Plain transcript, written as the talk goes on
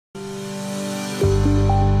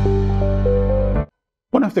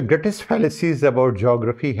One of the greatest fallacies about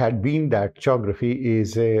geography had been that geography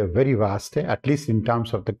is very vast, at least in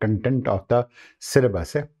terms of the content of the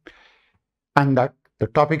syllabus, and that the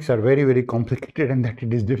topics are very, very complicated and that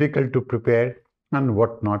it is difficult to prepare and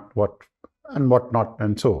what not,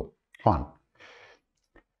 and so on.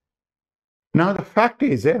 Now, the fact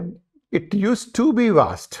is, it used to be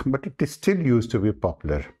vast, but it is still used to be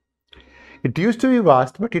popular. It used to be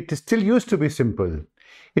vast, but it still used to be simple.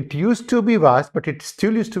 It used to be vast, but it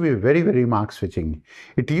still used to be very, very mark switching.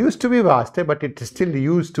 It used to be vast, but it still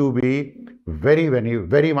used to be very, very,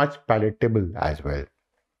 very much palatable as well.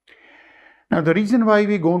 Now, the reason why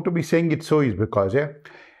we're going to be saying it so is because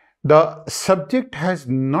the subject has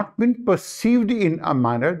not been perceived in a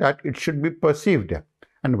manner that it should be perceived.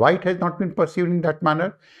 And why it has not been perceived in that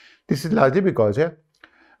manner? This is largely because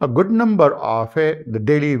a good number of the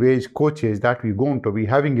daily wage coaches that we're going to be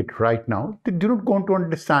having it right now, they do not going to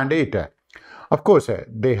understand it. Of course,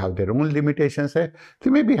 they have their own limitations. They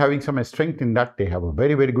may be having some strength in that they have a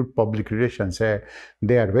very, very good public relations.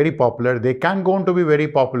 They are very popular. They can go on to be very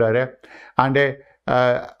popular.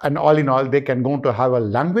 And all in all, they can go on to have a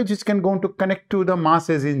language which can go on to connect to the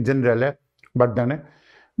masses in general. But then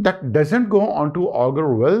that doesn't go on to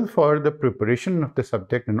augur well for the preparation of the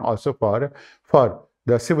subject and also for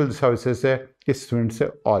the civil services students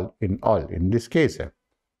all in this case.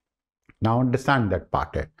 Now understand that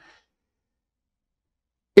part.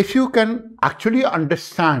 If you can actually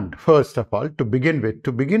understand, first of all, to begin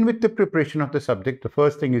with the preparation of the subject, the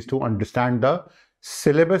first thing is to understand the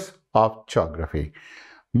syllabus of geography.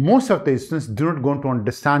 Most of the students do not go to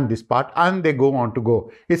understand this part and they go on to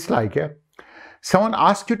go. It's like someone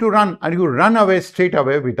asks you to run and you run away straight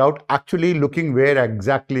away without actually looking where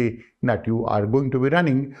exactly that you are going to be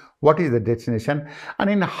running, what is the destination, and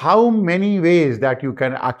in how many ways that you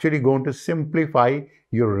can actually go on to simplify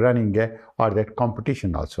your running or that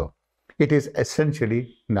competition also. It is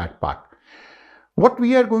essentially that part. What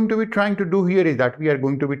we are going to be trying to do here is that we are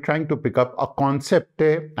going to be trying to pick up a concept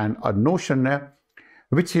and a notion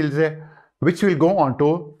which will go on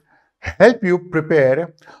to help you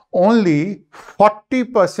prepare only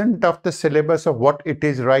 40% of the syllabus of what it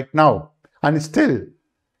is right now, and still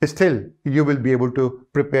you will be able to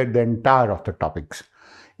prepare the entire of the topics.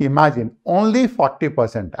 Imagine only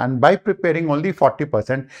 40%, and by preparing only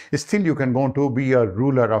 40%, still you can go to be a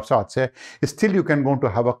ruler of sorts. Still you can go to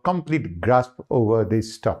have a complete grasp over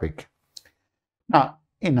this topic. Now,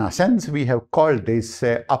 in a sense, we have called this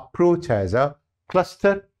approach as a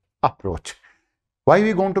cluster approach. Why are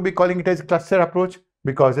we going to be calling it as cluster approach?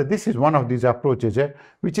 Because this is one of these approaches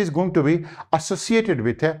which is going to be associated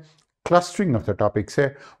with clustering of the topics,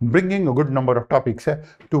 bringing a good number of topics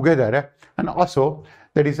together, and also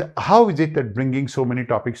that is how is it that bringing so many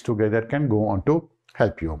topics together can go on to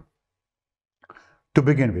help you. To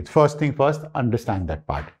begin with, first thing first, understand that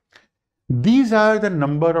part. These are the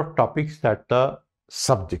number of topics that the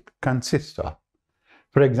subject consists of.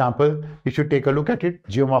 For example, if you take a look at it,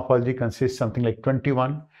 geomorphology consists something like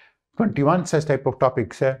 21 such type of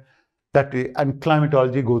topics and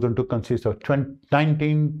climatology goes on to consist of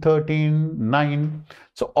 19, 13, 9.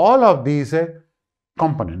 So all of these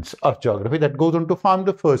components of geography that goes on to form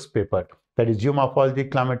the first paper, that is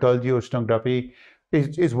geomorphology, climatology, oceanography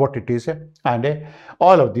is what it is. And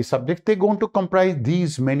all of these subjects, they go on to comprise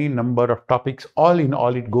these many number of topics. All in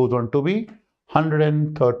all, it goes on to be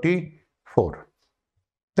 134.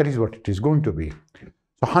 That is what it is going to be.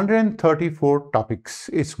 So 134 topics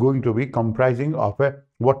is going to be comprising of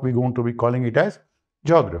what we're going to be calling it as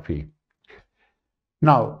geography.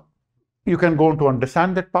 Now, you can go on to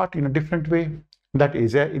understand that part in a different way. That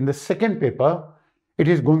is, in the second paper, it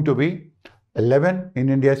is going to be 11 in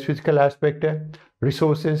India's physical aspect,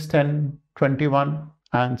 resources 10, 21,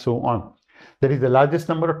 and so on. That is, the largest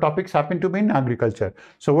number of topics happen to be in agriculture.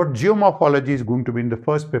 So what geomorphology is going to be in the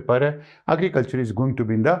first paper, agriculture is going to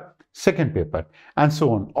be in the second paper, and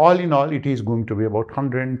so on. All in all, it is going to be about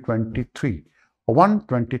 123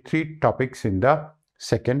 topics in the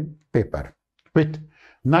second paper, with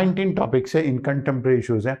 19 topics in contemporary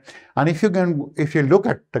issues. And if you look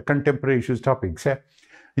at the contemporary issues topics,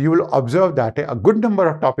 you will observe that a good number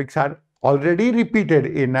of topics are already repeated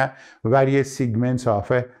in various segments of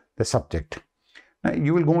the subject. Now,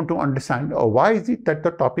 you will go on to understand why is it that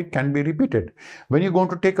the topic can be repeated. When you're going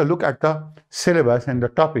to take a look at the syllabus and the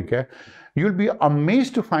topic, you'll be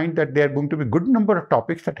amazed to find that there are going to be a good number of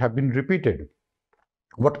topics that have been repeated.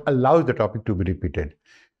 What allows the topic to be repeated?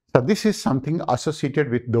 So this is something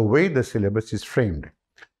associated with the way the syllabus is framed.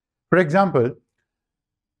 For example,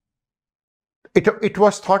 it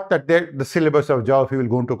was thought that the syllabus of geography will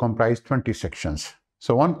go on to comprise 20 sections.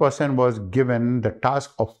 So one person was given the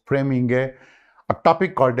task of framing a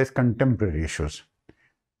topic called as contemporary issues.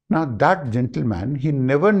 Now that gentleman, he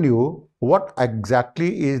never knew what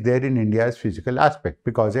exactly is there in India's physical aspect,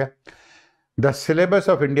 because the syllabus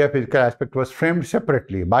of India physical aspect was framed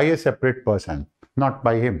separately by a separate person, not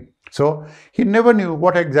by him. So he never knew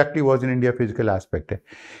what exactly was in India physical aspect.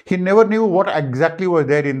 He never knew what exactly was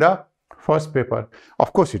there in the first paper.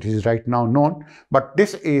 Of course, it is right now known, but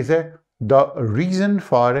this is the reason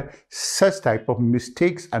for such type of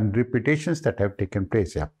mistakes and repetitions that have taken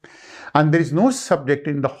place here. And there is no subject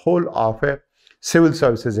in the whole of a civil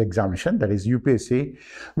services examination, that is UPSC,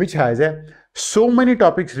 which has so many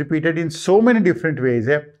topics repeated in so many different ways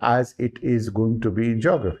as it is going to be in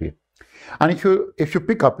geography. And if you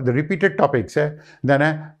pick up the repeated topics,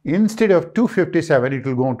 then instead of 257, it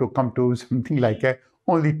will go on to come to something like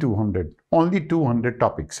only 200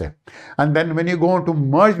 topics. And then when you go on to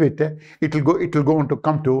merge with it will go on to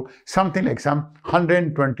come to something like some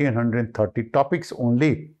 120 and 130 topics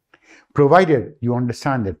only, provided you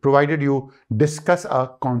understand it, provided you discuss a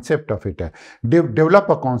concept of it, develop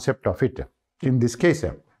a concept of it in this case.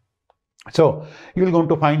 So you will going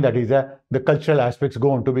to find that is the cultural aspects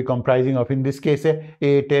go on to be comprising of, in this case,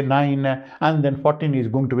 8, 9, and then 14 is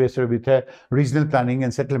going to be with regional planning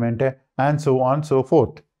and settlement, and so on, so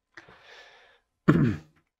forth.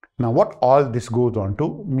 Now, what all this goes on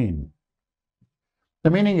to mean?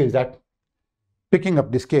 The meaning is that, picking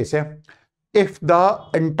up this case, if the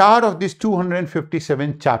entire of these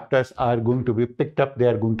 257 chapters are going to be picked up, they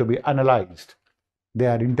are going to be analyzed, they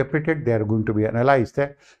are interpreted, they are going to be analyzed,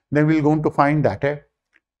 then we're going to find that there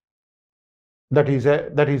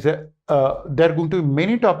are going to be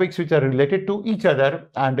many topics which are related to each other,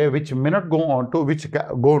 and which may not go on to, which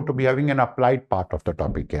go on to be having an applied part of the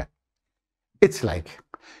topic. It's like,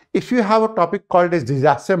 if you have a topic called as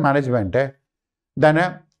disaster management,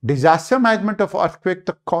 then disaster management of earthquake,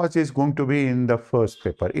 the cause is going to be in the first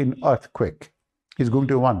paper. In earthquake is going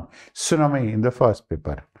to be one, tsunami in the first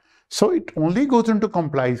paper. So it only goes into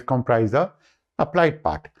comprise the applied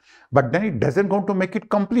part, but then it doesn't go to make it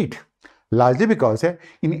complete, largely because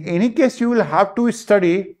in any case you will have to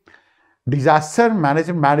study disaster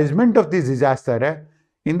management of this disaster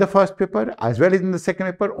in the first paper as well as in the second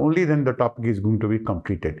paper. Only then the topic is going to be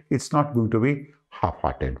completed. It's not going to be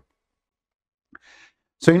half-hearted.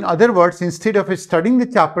 So in other words, instead of studying the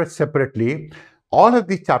chapters separately, all of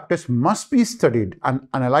these chapters must be studied and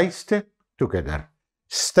analyzed together.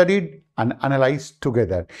 Studied and analyzed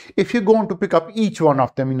together. If you go on to pick up each one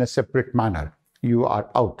of them in a separate manner, you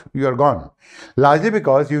are out, you are gone. Largely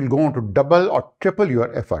because you will go on to double or triple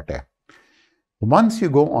your effort. Once you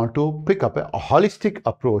go on to pick up a holistic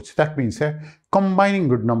approach, that means combining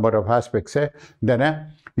good number of aspects,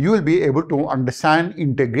 then you will be able to understand,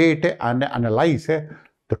 integrate and analyze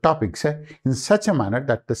the topics in such a manner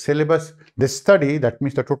that the syllabus, the study, that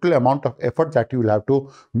means the total amount of effort that you will have to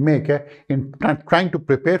make in trying to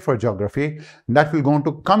prepare for geography, that will go on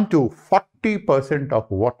to come to 40% of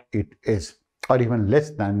what it is, or even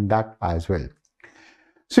less than that as well.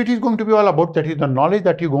 So it is going to be all about, that is the knowledge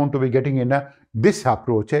that you're going to be getting in this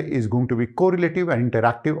approach is going to be correlative and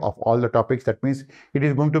interactive of all the topics. That means it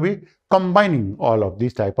is going to be combining all of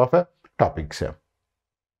these type of topics.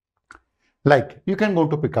 Like, you can go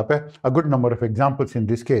to pick up a good number of examples in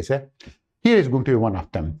this case. Here is going to be one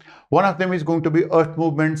of them. One of them is going to be earth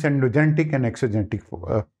movements, endogenetic and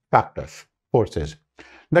exogenetic factors, forces.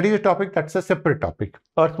 That is a topic that's a separate topic.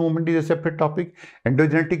 Earth movement is a separate topic.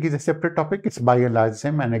 Endogenetic is a separate topic. It's by and large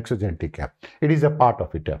same, and exogenetic. It is a part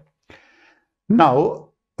of it. Now,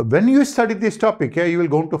 when you study this topic, you will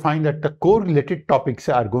go to find that the correlated topics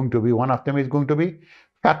are going to be, one of them is going to be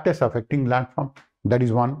factors affecting landform. That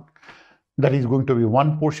is one. That is going to be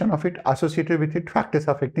one portion of it, associated with it, factors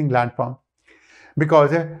affecting landform.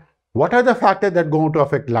 Because what are the factors that go to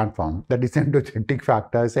affect landform? That is endogenetic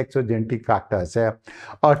factors, exogenetic factors,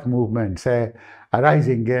 earth movements,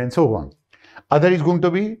 rising, and so on. Other is going to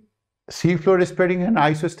be seafloor spreading and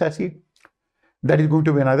isostasy. That is going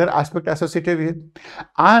to be another aspect associated with it.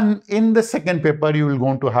 And in the second paper, you will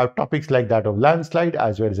going to have topics like that of landslide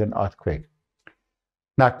as well as an earthquake.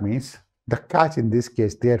 That means the catch in this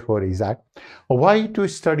case, therefore, is that why to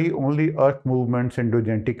study only earth movements,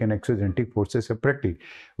 endogenetic and exogenetic forces separately?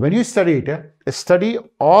 When you study it, study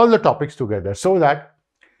all the topics together, so that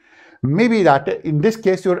maybe that in this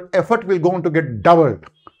case, your effort will go on to get doubled.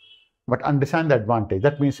 But understand the advantage.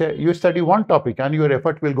 That means you study one topic and your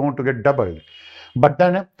effort will go on to get doubled. But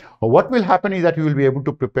then what will happen is that you will be able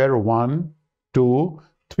to prepare 1, 2,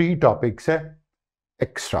 3 topics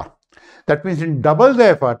extra. That means in double the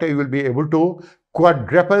effort, you will be able to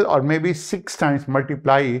quadruple or maybe 6 times,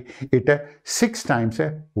 multiply it 6 times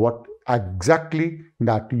what exactly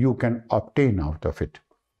that you can obtain out of it.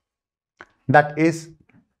 That is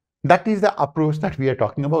the approach that we are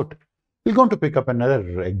talking about. We're going to pick up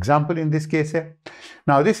another example in this case.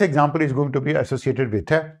 Now this example is going to be associated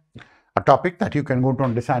with a topic that you can go to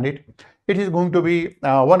understand it. It is going to be,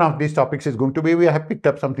 one of these topics is going to be, we have picked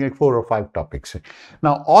up something like 4 or 5 topics.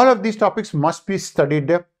 Now all of these topics must be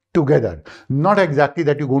studied together. Not exactly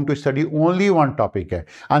that you're going to study only one topic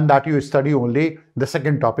and that you study only the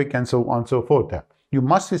second topic and so on and so forth. You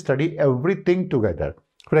must study everything together.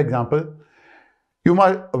 For example,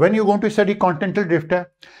 when you're going to study continental drift,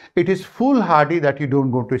 it is foolhardy that you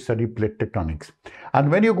don't go to study plate tectonics.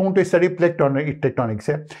 And when you're going to study plate tectonics,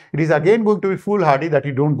 it is again going to be foolhardy that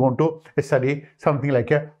you don't go to study something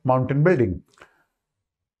like a mountain building.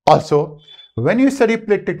 Also, when you study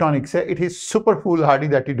plate tectonics, it is super foolhardy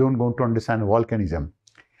that you don't go to understand volcanism.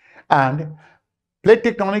 And plate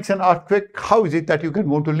tectonics and earthquake, how is it that you can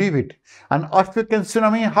go to leave it? And earthquake and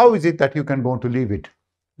tsunami, how is it that you can go to leave it?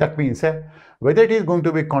 That means whether it is going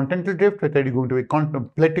to be continental drift, whether it is going to be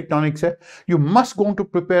plate tectonics, you must go to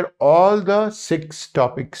prepare all the 6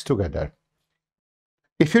 topics together.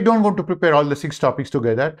 If you don't go to prepare all the 6 topics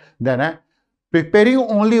together, then preparing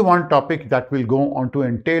only one topic, that will go on to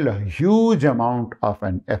entail a huge amount of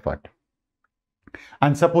an effort.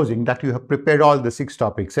 And supposing that you have prepared all the 6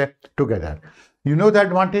 topics together, you know the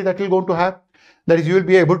advantage that you're going to have? That is, you will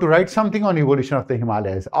be able to write something on evolution of the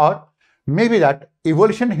Himalayas, or maybe that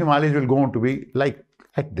evolution Himalayas will go on to be like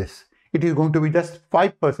this. It is going to be just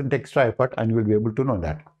 5% extra effort and you will be able to know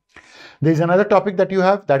that. There is another topic that you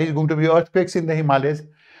have, that is going to be earthquakes in the Himalayas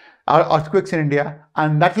or earthquakes in India,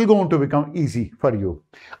 and that will go on to become easy for you.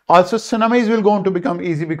 Also, tsunamis will go on to become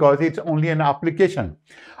easy because it's only an application.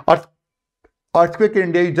 Earthquake in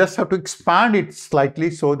India, you just have to expand it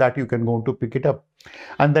slightly so that you can go on to pick it up.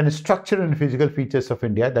 And then structure and physical features of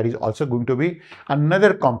India, that is also going to be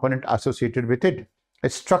another component associated with it.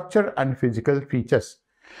 Structure and physical features.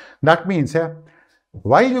 That means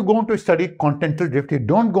while you're going to study continental drift, you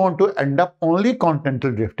don't go on to end up only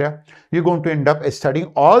continental drift. You're going to end up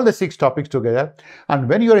studying all the 6 topics together. And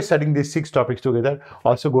when you are studying these 6 topics together,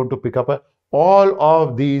 also going to pick up all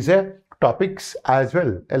of these topics as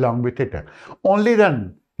well along with it. Only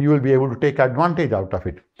then you will be able to take advantage out of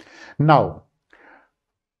it. Now,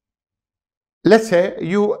 let's say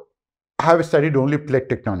you have studied only plate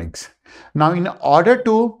tectonics. Now, in order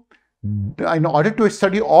to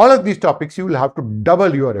study all of these topics, you will have to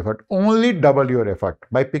double your effort, only double your effort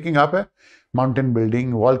by picking up a mountain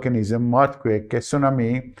building, volcanism, earthquake,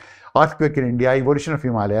 tsunami, earthquake in India, evolution of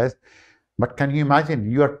Himalayas. But can you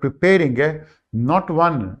imagine, you are preparing not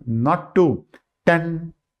 1, not 2,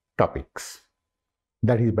 10 topics.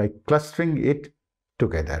 That is by clustering it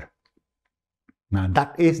together. Now,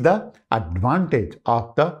 that is the advantage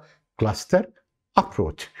of the cluster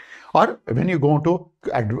approach, or when you go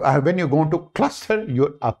to cluster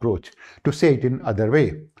your approach, to say it in other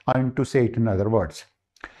way, and to say it in other words.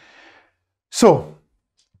 So,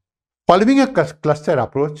 following a cluster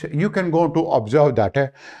approach, you can go to observe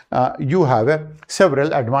that you have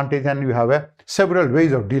several advantages and you have several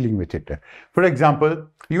ways of dealing with it. For example,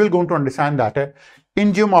 you will go to understand that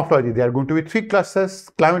in geomorphology, there are going to be 3 clusters,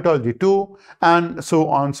 climatology 2, and so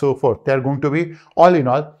on and so forth. They are going to be, all in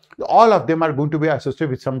all of them are going to be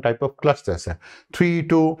associated with some type of clusters, 3,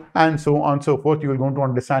 2, and so on and so forth. You will go to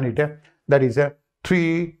understand it. That is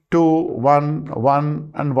 3, 2, 1,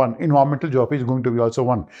 1, and 1. Environmental geography is going to be also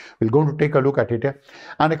 1. We're going to take a look at it.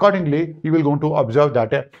 And accordingly, you will go to observe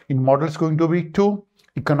that in models going to be 2,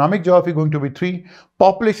 economic geography going to be 3,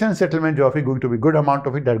 population and settlement geography going to be good amount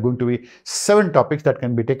of it. There are going to be 7 topics that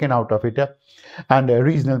can be taken out of it, and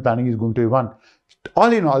regional planning is going to be 1.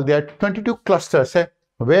 All in all, there are 22 clusters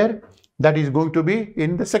where that is going to be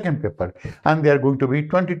in the second paper, and there are going to be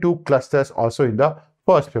 22 clusters also in the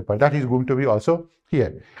first paper. That is going to be also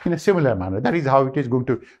here in a similar manner. That is how it is going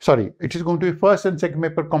to, it is going to be first and second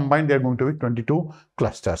paper combined. There are going to be 22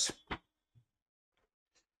 clusters.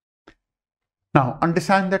 Now,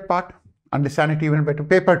 understand that part, understand it even better.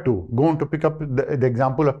 Paper 2, go on to pick up the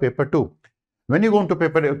example of paper 2. When you go into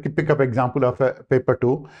pick up example of paper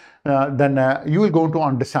 2, then you will go to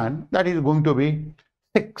understand that is going to be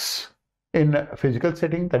 6 in physical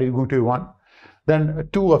setting, that is going to be 1. Then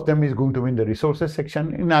 2 of them is going to be in the resources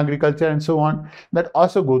section, in agriculture and so on. That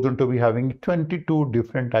also goes on to be having 22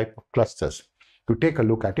 different type of clusters. To take a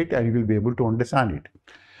look at it and you will be able to understand it.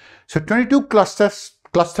 So 22 clusters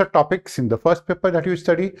cluster topics in the first paper that you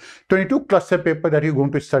study, 22 cluster paper that you're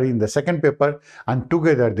going to study in the second paper, and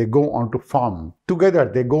together they go on to form. Together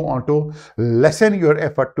they go on to lessen your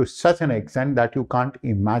effort to such an extent that you can't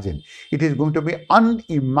imagine. It is going to be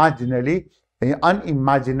unimaginably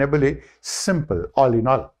simple, all in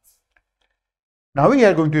all. Now we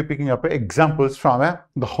are going to be picking up examples from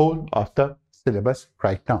the whole of the syllabus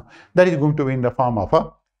right now. That is going to be in the form of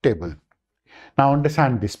a table. Now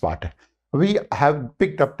understand this part. We have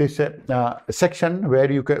picked up this section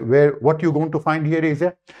where what you're going to find here is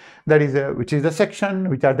which is the section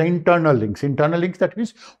which are the internal links. Internal links, that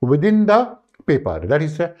is within the paper. That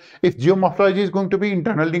is, if geomorphology is going to be,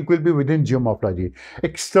 internal link will be within geomorphology.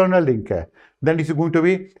 External link, then it is going to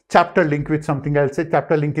be chapter link with something else,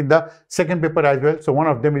 chapter link in the second paper as well. So one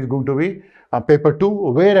of them is going to be paper 2,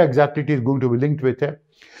 where exactly it is going to be linked with.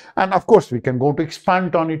 And of course, we can go to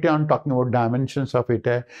expand on it and talking about dimensions of it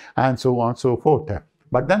and so on and so forth.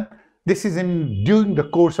 But then this is during the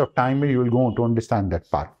course of time you will go on to understand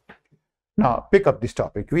that part. Now, pick up this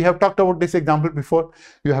topic. We have talked about this example before.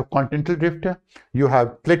 You have continental drift, you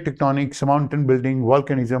have plate tectonics, mountain building,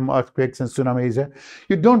 volcanism, earthquakes, and tsunamis.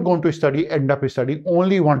 You don't go to end up studying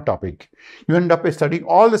only one topic. You end up studying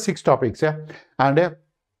all the 6 topics and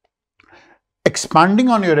expanding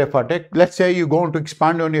on your effort. Let's say you go on to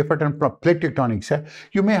expand on your effort on plate tectonics.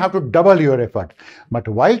 You may have to double your effort. But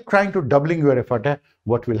while trying to doubling your effort,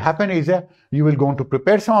 what will happen is you will go on to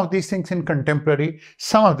prepare some of these things in contemporary,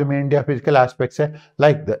 some of the main India physical aspects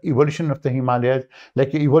like the evolution of the Himalayas,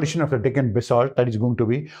 like the evolution of the Deccan basalt, that is going to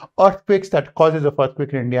be earthquakes, that causes of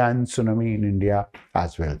earthquake in India, and tsunami in India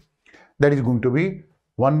as well. That is going to be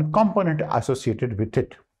one component associated with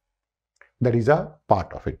it. That is a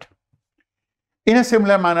part of it. In a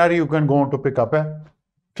similar manner, you can go on to pick up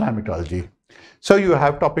climatology. So you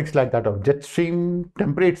have topics like that of jet stream,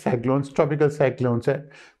 temperate cyclones, tropical cyclones,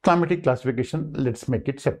 climatic classification. Let's make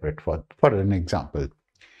it separate for an example.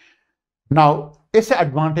 Now, its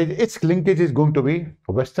advantage, its linkage is going to be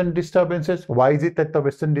western disturbances. Why is it that the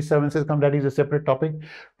western disturbances come? That is a separate topic.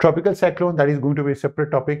 Tropical cyclone, that is going to be a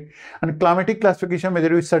separate topic. And climatic classification,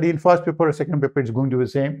 whether you study in first paper or second paper, it's going to be the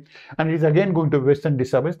same. And it is again going to be western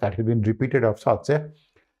disturbance, that has been repeated of sorts.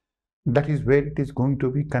 That is where it is going to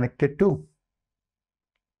be connected to.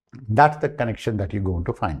 That's the connection that you're going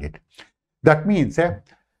to find it. That means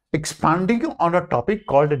expanding on a topic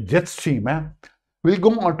called a jet stream will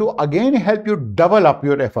go on to again help you double up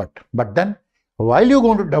your effort. But then while you're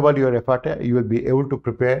going to double your effort, you will be able to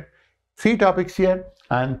prepare 3 topics here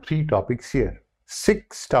and 3 topics here.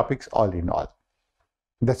 6 topics all in all.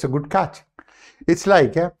 That's a good catch. It's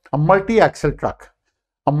like a multi-axle truck.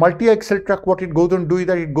 A multi-axle truck, what it goes on to do is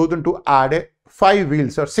that it goes on to add 5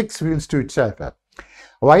 wheels or 6 wheels to itself.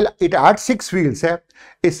 While it adds 6 wheels,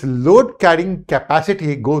 its load carrying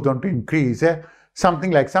capacity goes on to increase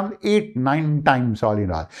something like 8-9 times all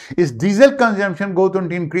in all. Its diesel consumption goes on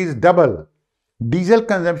to increase double. Diesel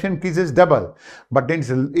consumption increases double, but then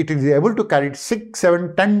it is able to carry 6,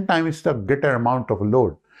 7, 10 times the greater amount of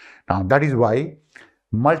load. Now that is why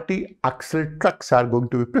multi-axle trucks are going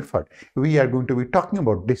to be preferred. We are going to be talking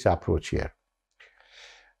about this approach here.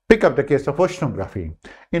 Pick up the case of oceanography.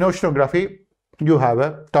 In oceanography, you have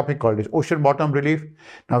a topic called as ocean bottom relief.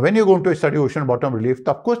 Now, when you're going to study ocean bottom relief,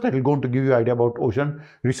 of course, that is going to give you an idea about ocean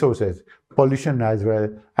resources, pollution as well,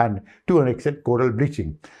 and to an extent, coral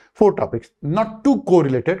bleaching. 4 topics, not too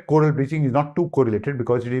correlated. Coral bleaching is not too correlated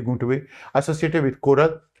because it is going to be associated with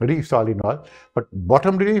coral reefs all in all. But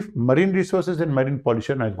bottom relief, marine resources, and marine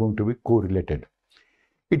pollution are going to be correlated.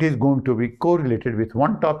 It is going to be correlated with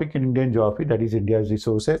one topic in Indian geography, that is India's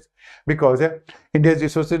resources, because India's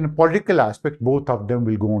resources in political aspect, both of them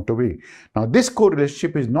will go on to be. Now, this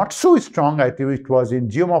correlationship is not so strong as it was in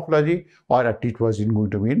geomorphology or as it was going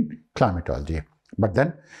to be in climatology. But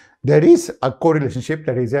then there is a correlationship,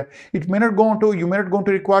 that is, it may not go on to, you may not go on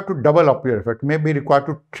to require to double up your effort, may be required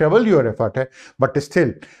to treble your effort, but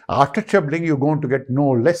still, after trebling, you're going to get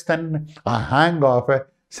no less than a hang of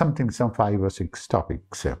some 5 or 6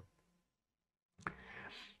 topics.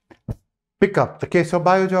 Pick up the case of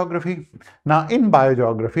biogeography. Now, in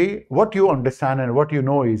biogeography, what you understand and what you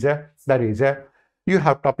know is you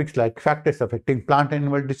have topics like factors affecting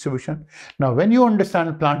plant-animal distribution. Now, when you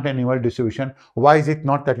understand plant-animal distribution, why is it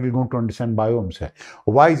not that you're going to understand biomes?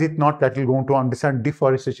 Why is it not that you're going to understand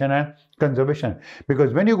deforestation and conservation?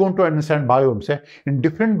 Because when you're going to understand biomes, in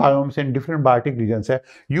different biomes, in different biotic regions,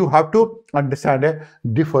 you have to understand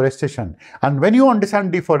deforestation. And when you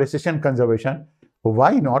understand deforestation, conservation,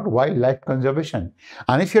 why not wildlife conservation?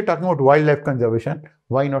 And if you're talking about wildlife conservation,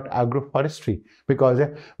 Why not agroforestry? Because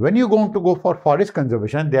when you're going to go for forest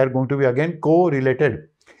conservation, they are going to be again correlated.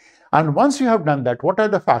 And once you have done that, what are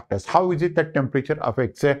the factors? How is it that temperature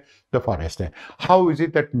affects the forest? How is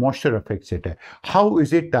it that moisture affects it? How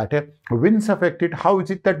is it that winds affect it? How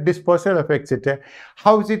is it that dispersal affects it?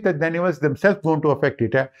 How is it that the animals themselves going to affect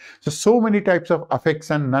it? So many types of effects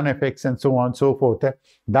and non-effects and so on and so forth.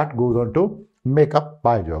 That goes on to make up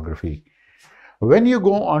biogeography. When you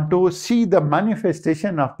go on to see the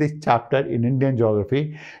manifestation of this chapter in Indian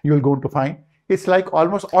geography, you will go to find it's like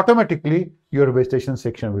almost automatically your vegetation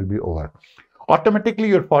section will be over. Automatically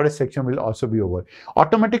your forest section will also be over.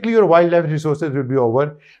 Automatically your wildlife resources will be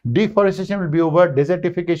over. Deforestation will be over.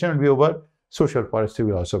 Desertification will be over. Social forestry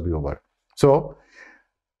will also be over. So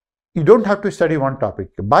you don't have to study one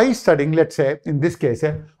topic. By studying, let's say, in this case,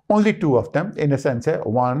 only two of them, in a sense,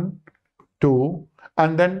 1, 2,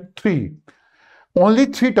 and then 3. Only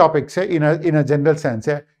 3 topics in a general sense,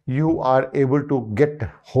 you are able to get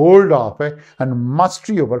hold of and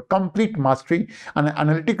mastery over, complete mastery and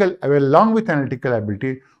analytical, along with analytical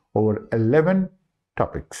ability over 11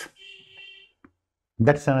 topics.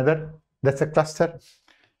 That's a cluster.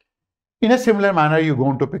 In a similar manner, you're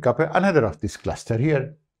going to pick up another of this cluster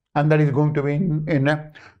here, and that is going to be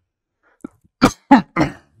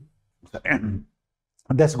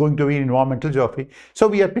that's going to be environmental geography. So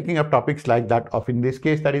we are picking up topics like that of, in this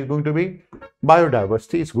case, that is going to be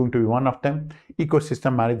biodiversity. It's going to be one of them.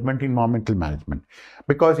 Ecosystem management, environmental management.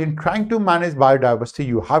 Because in trying to manage biodiversity,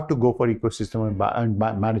 you have to go for ecosystem and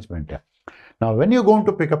management. Now, when you're going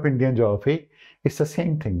to pick up Indian geography, it's the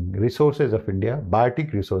same thing. Resources of India,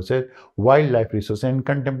 biotic resources, wildlife resources, and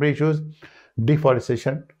contemporary issues,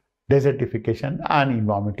 deforestation, desertification, and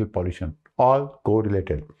environmental pollution. All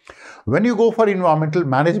correlated. When you go for environmental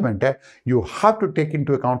management, you have to take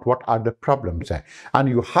into account what are the problems, and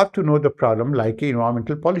you have to know the problem like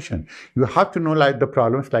environmental pollution. You have to know like the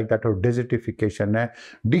problems like that of desertification,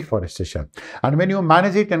 deforestation. And when you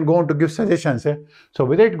manage it and go on to give suggestions, so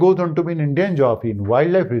whether it goes on to be in Indian geography, in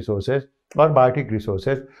wildlife resources, or biotic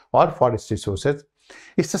resources, or forest resources,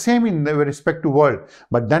 it's the same in respect to world.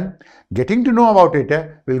 But then getting to know about it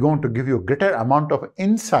will go on to give you a greater amount of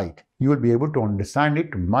insight. You will be able to understand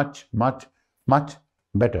it much, much, much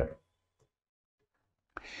better.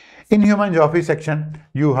 In human geography section,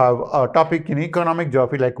 you have a topic in economic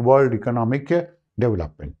geography like world economic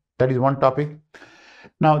development. That is one topic.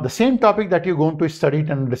 Now, the same topic that you're going to study it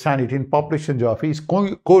and understand it in population geography is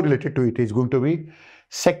correlated to it. Is going to be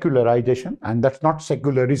secularization, and that's not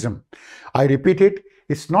secularism. I repeat it,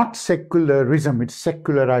 it's not secularism, it's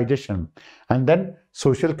secularization. And then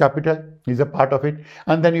social capital is a part of it.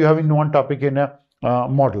 And then you have in one topic in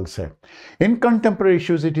models. In contemporary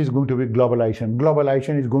issues, it is going to be globalization.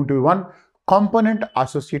 Globalization is going to be one component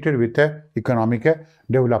associated with economic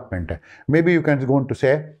development. Maybe you can go on to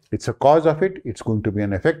say it's a cause of it, it's going to be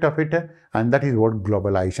an effect of it, and that is what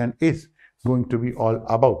globalization is going to be all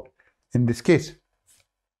about in this case.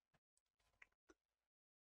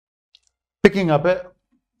 Picking up a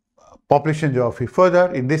population geography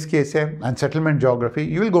further, in this case, and settlement geography,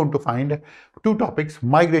 you will go on to find 2 topics,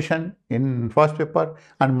 migration in first paper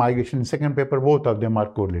and migration in second paper. Both of them are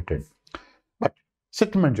correlated. But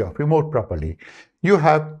settlement geography, more properly, you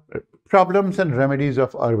have problems and remedies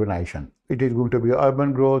of urbanization. It is going to be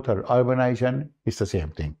urban growth or urbanization, it's the same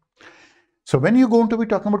thing. So when you're going to be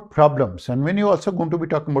talking about problems, and when you're also going to be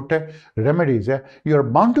talking about remedies, you're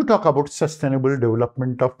bound to talk about sustainable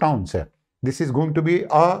development of towns. This is going to be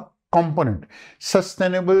a component.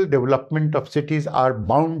 Sustainable development of cities are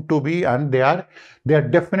bound to be, and they are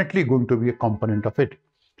definitely going to be a component of it.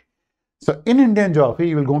 So in Indian geography,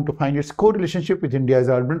 you will going to find its co-relationship with India's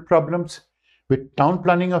urban problems, with town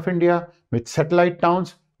planning of India, with satellite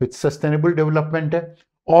towns, with sustainable development.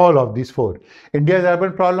 All of these 4. India's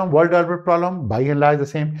urban problem, world urban problem, by and large the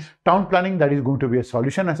same. Town planning, that is going to be a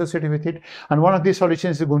solution associated with it. And one of these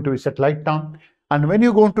solutions is going to be satellite town. And when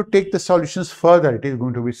you're going to take the solutions further, it is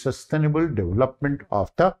going to be sustainable development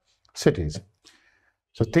of the cities.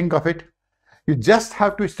 So think of it. You just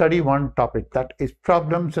have to study one topic, that is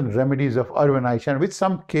problems and remedies of urbanization with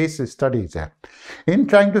some case studies. In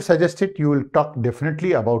trying to suggest it, you will talk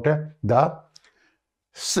definitely about the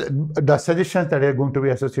suggestions that are going to be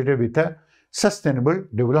associated with the sustainable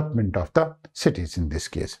development of the cities in this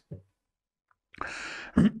case.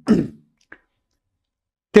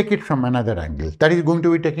 Take it from another angle. That is going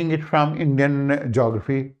to be taking it from Indian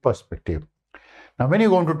geography perspective. Now, when you're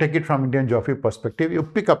going to take it from Indian geography perspective, you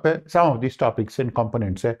pick up some of these topics and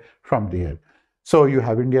components from there. So you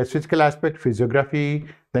have India's physical aspect, physiography,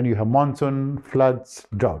 then you have monsoon, floods,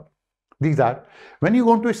 drought. These are, when you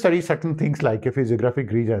want to study certain things like a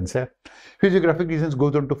physiographic regions, physiographic regions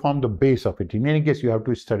goes on to form the base of it. In any case, you have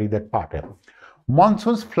to study that part.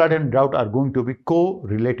 Monsoons, flood and drought are going to be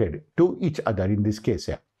co-related to each other in this case.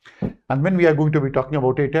 And when we are going to be talking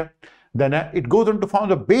about it, then it goes on to form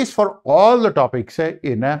the base for all the topics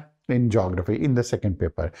in geography in the second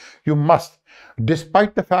paper. You must,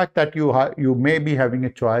 despite the fact that you may be having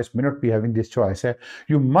a choice, may not be having this choice,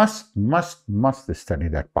 you must study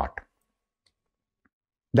that part.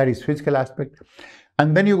 That is physical aspect.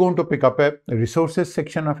 And then you're going to pick up a resources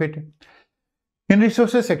section of it. In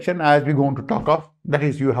resources section, as we're going to talk of, that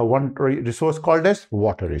is, you have one resource called as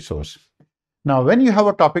water resource. Now, when you have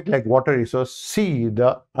a topic like water resource, see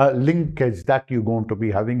the linkage that you're going to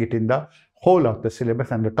be having it in the whole of the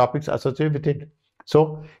syllabus and the topics associated with it.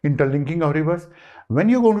 So, interlinking of rivers. When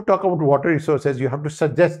you're going to talk about water resources, you have to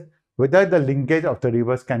suggest whether the linkage of the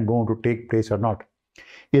rivers can go on to take place or not.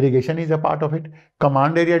 Irrigation is a part of it.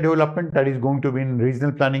 Command area development, that is going to be in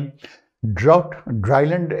regional planning. Drought,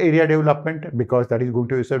 dryland area development, because that is going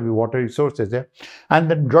to serve water resources. And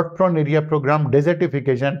the drought prone area program,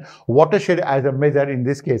 desertification, watershed as a measure in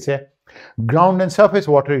this case. Ground and surface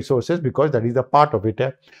water resources, because that is a part of it.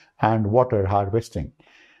 And water harvesting.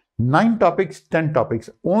 9 topics, 10 topics,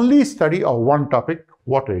 only study of one topic,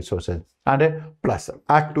 water resources, and plus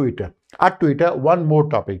add to it one more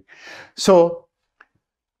topic. So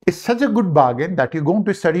it's such a good bargain that you're going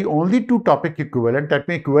to study only 2 topic equivalent, that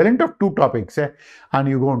means equivalent of 2 topics, and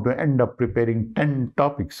you're going to end up preparing 10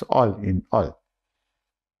 topics all in all.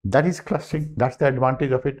 That is clustering. That's the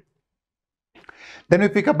advantage of it. Then we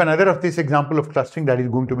pick up another of this example of clustering that is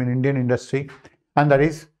going to be in Indian industry, and that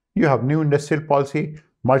is, you have new industrial policy,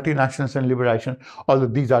 multinationals and liberation. Although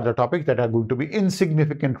these are the topics that are going to be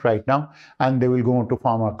insignificant right now, and they will go on to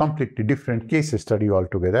form a completely different case study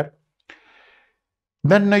altogether.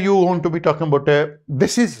 Then you want to be talking about,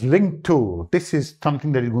 this is linked to, this is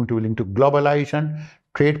something that is going to be linked to globalization,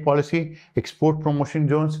 trade policy, export promotion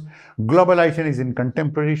zones. Globalization is in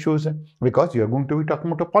contemporary issues because you are going to be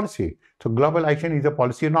talking about a policy. So globalization is a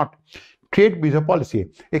policy or not. Trade is a policy.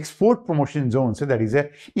 Export promotion zones, so that is a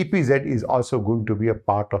EPZ, is also going to be a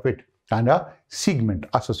part of it and a segment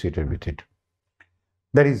associated with it.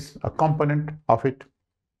 That is a component of it.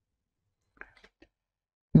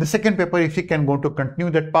 In the second paper, if you can go to continue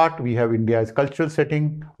that part, we have India's cultural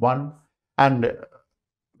setting, one. And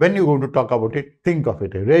when you're going to talk about it, think of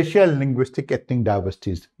it, racial, linguistic, ethnic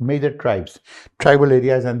diversities, major tribes, tribal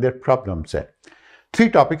areas and their problems. 3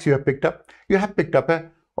 topics you have picked up. You have picked up a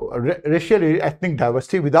racial ethnic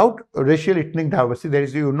diversity. Without racial ethnic diversity, there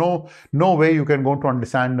is no way you can go to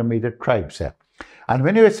understand the major tribes. And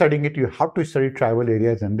when you are studying it, you have to study tribal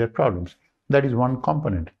areas and their problems. That is one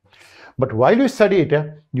component. But while you study it,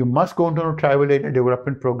 you must go into a tribal area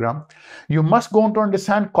development program. You must go on to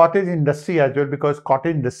understand cottage industry as well, because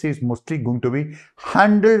cottage industry is mostly going to be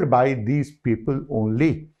handled by these people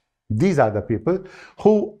only. These are the people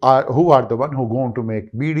who are the one who go on to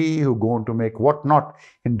make BD, who go on to make whatnot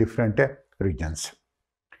in different regions.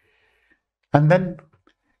 And then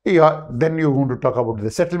you're going to talk about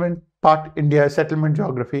the settlement part, India settlement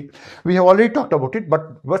geography. We have already talked about it,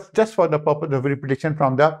 but just for the purpose of repetition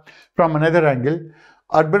from another angle.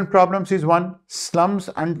 Urban problems is one, slums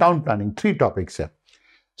and town planning, 3 topics.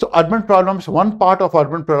 So urban problems, one part of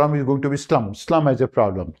urban problem is going to be slum as a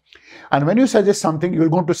problem. And when you suggest something, you're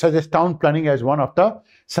going to suggest town planning as one of the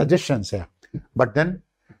suggestions. But then,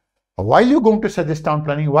 while you're going to suggest town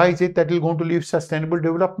planning, why is it that you're going to leave sustainable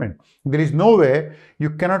development? There is no way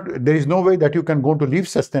that you can go to leave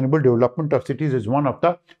sustainable development of cities as one of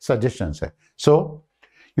the suggestions. So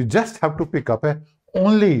you just have to pick up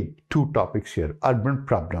only 2 topics here, urban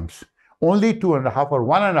problems. Only 2.5 or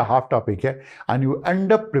 1.5 topic here, and you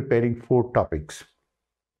end up preparing 4 topics.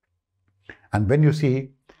 And when you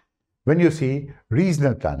see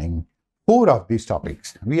regional planning, 4 of these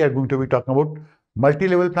topics, we are going to be talking about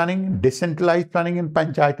multi-level planning, decentralized planning, and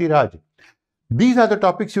Panchayati Raj. These are the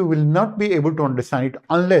topics you will not be able to understand it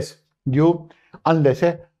unless you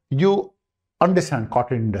understand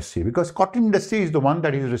cotton industry, because cotton industry is the one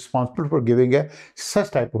that is responsible for giving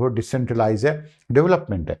such type of a decentralized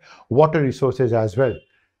development, water resources as well.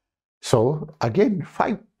 So again,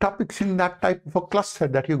 5 topics in that type of a cluster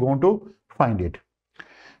that you're going to find it.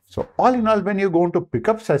 So all in all, when you're going to pick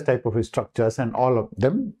up such type of structures and all of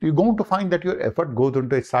them, you're going to find that your effort goes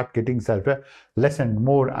into start getting lessened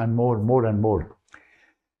more and more.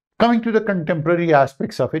 Coming to the contemporary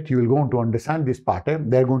aspects of it, you will go on to understand this part.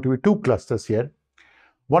 There are going to be 2 clusters here.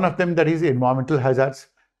 One of them, that is environmental hazards.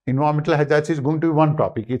 Environmental hazards is going to be one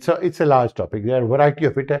topic. It's a large topic. There are a variety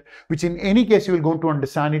of it, which in any case you will going to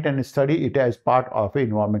understand it and study it as part of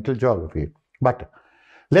environmental geography. But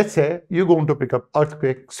let's say you're going to pick up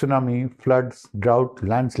earthquake, tsunami, floods, drought,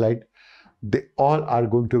 landslide. They all are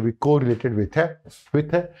going to be correlated with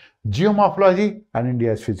geomorphology and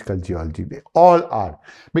India's physical geology. They all are.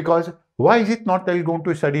 Because why is it not that you're going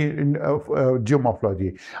to study in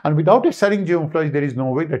geomorphology? And without studying geomorphology, there is no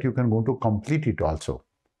way that you can go to complete it also.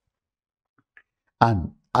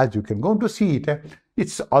 And as you can go to see it,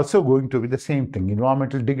 it's also going to be the same thing.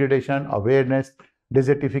 Environmental degradation, awareness,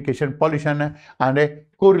 desertification, pollution, and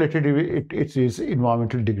correlated it is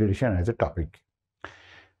environmental degradation as a topic.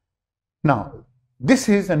 Now, this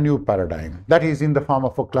is a new paradigm that is in the form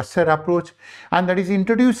of a cluster approach, and that is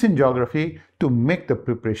introduced in geography to make the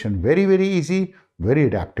preparation very, very easy, very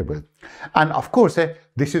adaptable. And of course,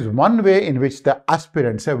 this is one way in which the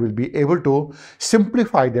aspirants will be able to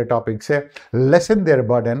simplify their topics, lessen their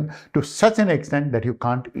burden to such an extent that you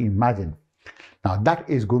can't imagine. Now, that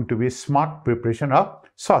is going to be a smart preparation of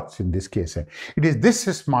sorts in this case. It is this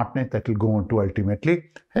smartness that will go on to ultimately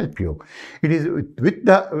help you. It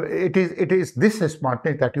is this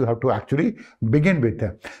smartness that you have to actually begin with.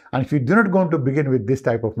 And if you do not go on to begin with this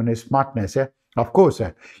type of smartness, of course,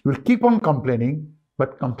 you will keep on complaining,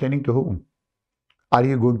 but complaining to whom? Are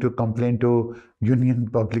you going to complain to Union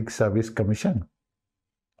Public Service Commission,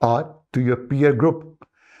 or to your peer group,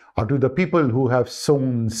 or to the people who have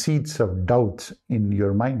sown seeds of doubts in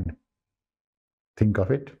your mind? Think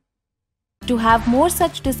of it. To have more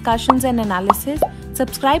such discussions and analysis,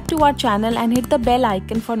 subscribe to our channel and hit the bell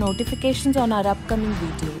icon for notifications on our upcoming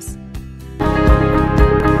videos.